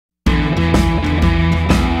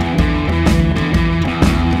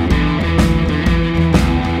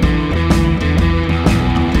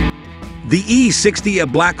The E-60A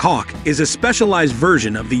Black Hawk is a specialized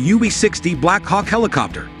version of the UE-60 Black Hawk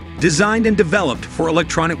helicopter, designed and developed for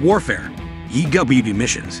electronic warfare (EW)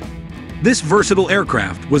 missions. This versatile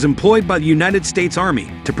aircraft was employed by the United States Army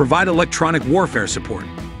to provide electronic warfare support,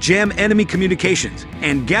 jam enemy communications,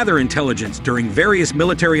 and gather intelligence during various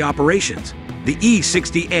military operations. The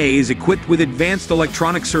E-60A is equipped with advanced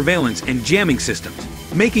electronic surveillance and jamming systems,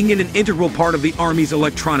 making it an integral part of the Army's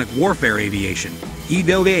electronic warfare aviation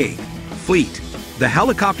 (EW) fleet. The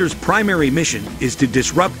helicopter's primary mission is to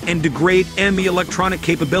disrupt and degrade enemy electronic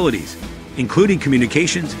capabilities, including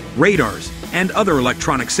communications, radars, and other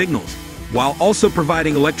electronic signals, while also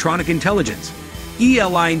providing electronic intelligence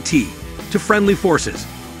 (ELINT) to friendly forces.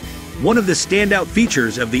 One of the standout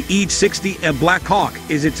features of the E-60A Black Hawk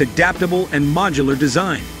is its adaptable and modular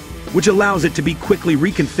design, which allows it to be quickly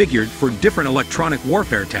reconfigured for different electronic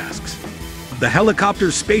warfare tasks. The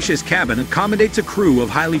helicopter's spacious cabin accommodates a crew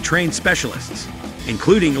of highly trained specialists,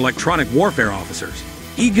 including electronic warfare officers,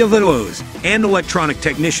 EWOs, and electronic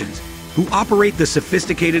technicians who operate the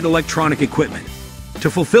sophisticated electronic equipment.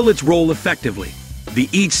 To fulfill its role effectively, the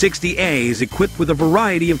E-60A is equipped with a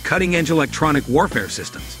variety of cutting-edge electronic warfare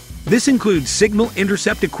systems. This includes signal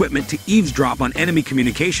intercept equipment to eavesdrop on enemy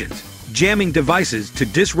communications, jamming devices to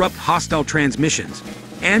disrupt hostile transmissions,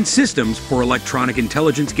 and systems for electronic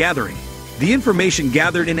intelligence gathering. The information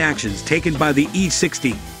gathered in actions taken by the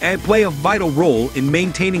E-60A play a vital role in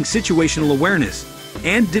maintaining situational awareness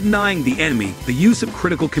and denying the enemy the use of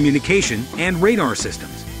critical communication and radar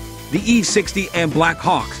systems. The E-60A Black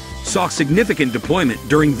Hawks saw significant deployment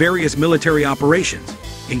during various military operations,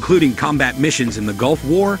 including combat missions in the Gulf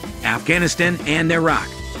War, Afghanistan, and Iraq.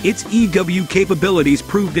 Its EW capabilities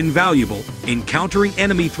proved invaluable in countering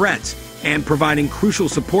enemy threats and providing crucial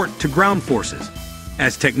support to ground forces.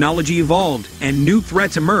 As technology evolved and new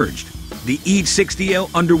threats emerged, the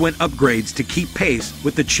E-60A underwent upgrades to keep pace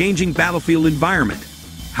with the changing battlefield environment.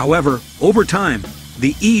 However, over time,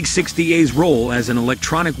 the E-60A's role as an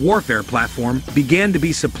electronic warfare platform began to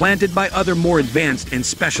be supplanted by other more advanced and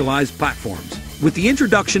specialized platforms. With the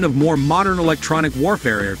introduction of more modern electronic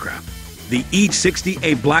warfare aircraft, the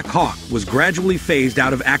E-60A Black Hawk was gradually phased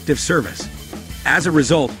out of active service. As a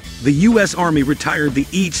result, the U.S. Army retired the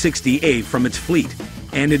E-60A from its fleet,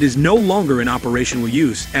 and it is no longer in operational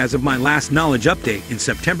use as of my last knowledge update in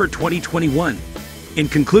September 2021. In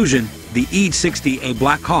conclusion, the E-60A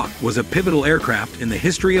Black Hawk was a pivotal aircraft in the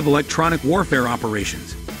history of electronic warfare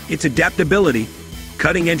operations. Its adaptability,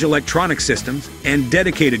 cutting-edge electronic systems, and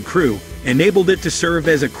dedicated crew enabled it to serve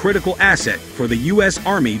as a critical asset for the U.S.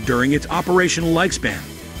 Army during its operational lifespan.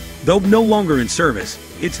 Though no longer in service,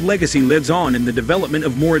 its legacy lives on in the development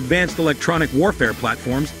of more advanced electronic warfare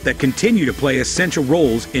platforms that continue to play essential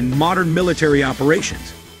roles in modern military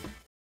operations.